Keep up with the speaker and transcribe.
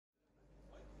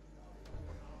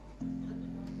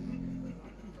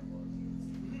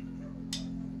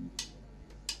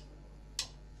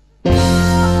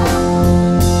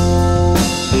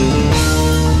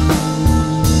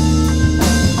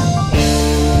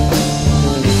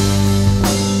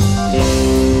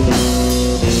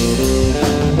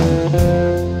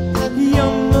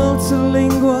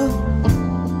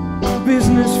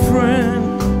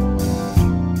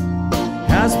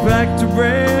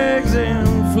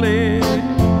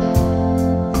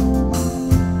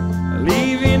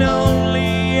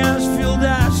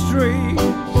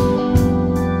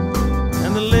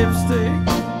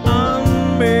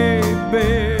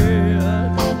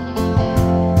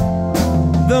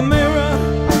a mirror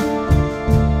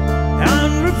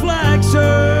and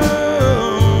reflection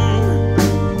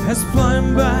has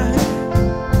climbed back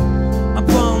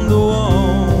upon the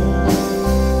wall.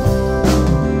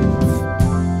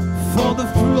 For the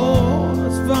floor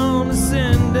has found a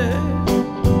cinder,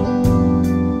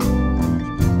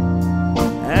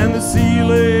 and the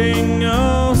ceiling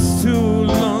is too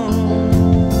long.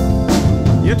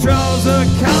 Your trouser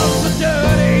counts are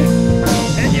dirty,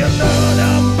 and you know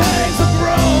the bags are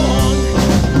wrong.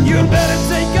 You better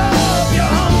take off your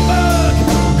Homburg,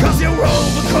 'cause your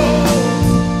overcoat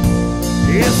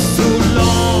is too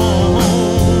long.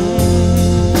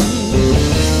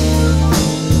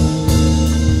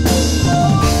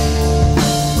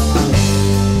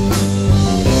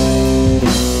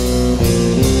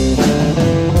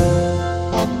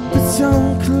 The town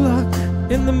clock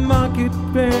in the market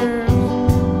fair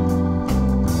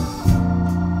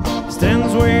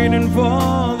stands waiting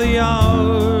for the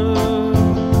hour.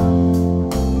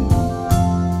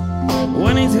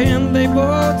 When it's in, they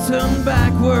both turn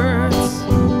backwards,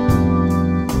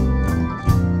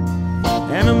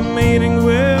 and a meeting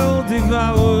will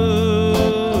devour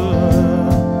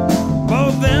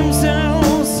both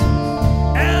themselves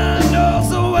and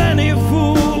also any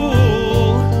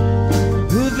fool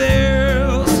who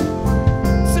dares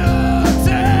to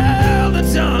tell the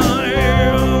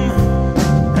time.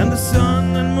 And the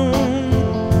sun and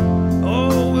moon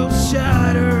all will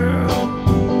shatter,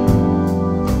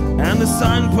 and the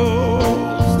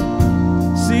signpost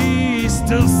cease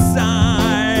to sign.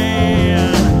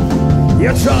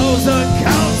 Your trouser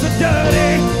counts are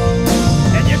dirty,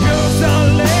 and your girls are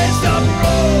laced up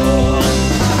wrong.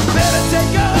 Better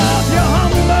take off your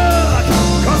Homburg,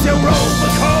 'cause your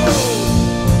overcoat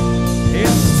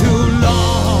is too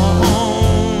long.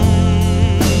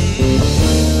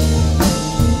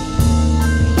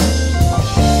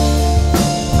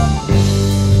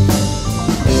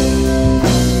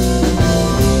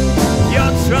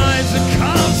 Your trouser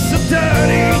counts are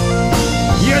dirty,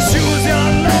 your shoes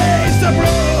are laced up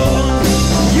wrong.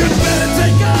 You'd better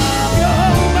take off your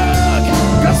Homburg,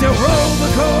 'cause your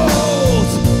overcoat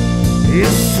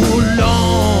is too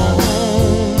long.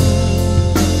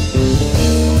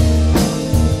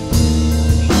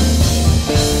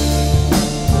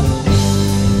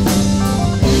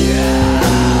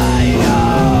 Yeah, yo,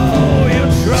 your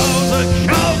trouser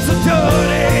counts are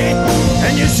dirty,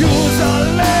 and your shoes are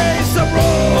laced up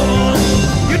wrong.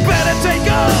 You'd better take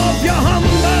off your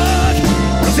Homburg,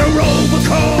 'cause your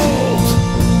overcoat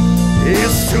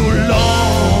is too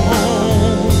long.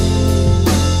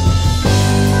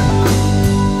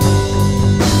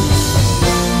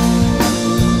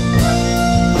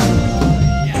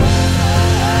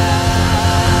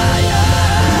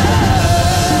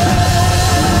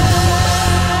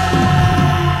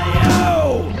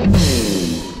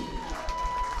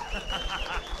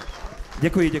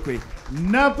 Děkuji, děkuji.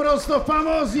 Naprosto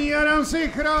famózní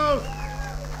B.Sychrow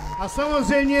a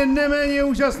samozřejmě neméně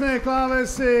úžasné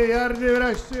klávesy Jardy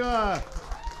Vraštila.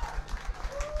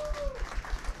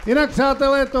 Jinak,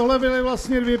 přátelé, tohle byly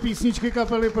vlastně 2 písničky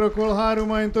kapely Procol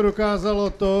Harum a jen to dokázalo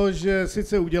to, že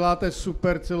sice uděláte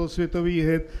super celosvětový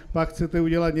hit, pak chcete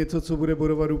udělat něco, co bude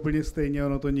bodovat úplně stejně,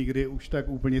 ono to nikdy už tak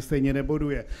úplně stejně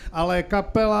neboduje. Ale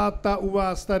kapela ta u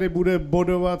vás tady bude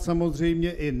bodovat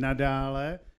samozřejmě i nadále.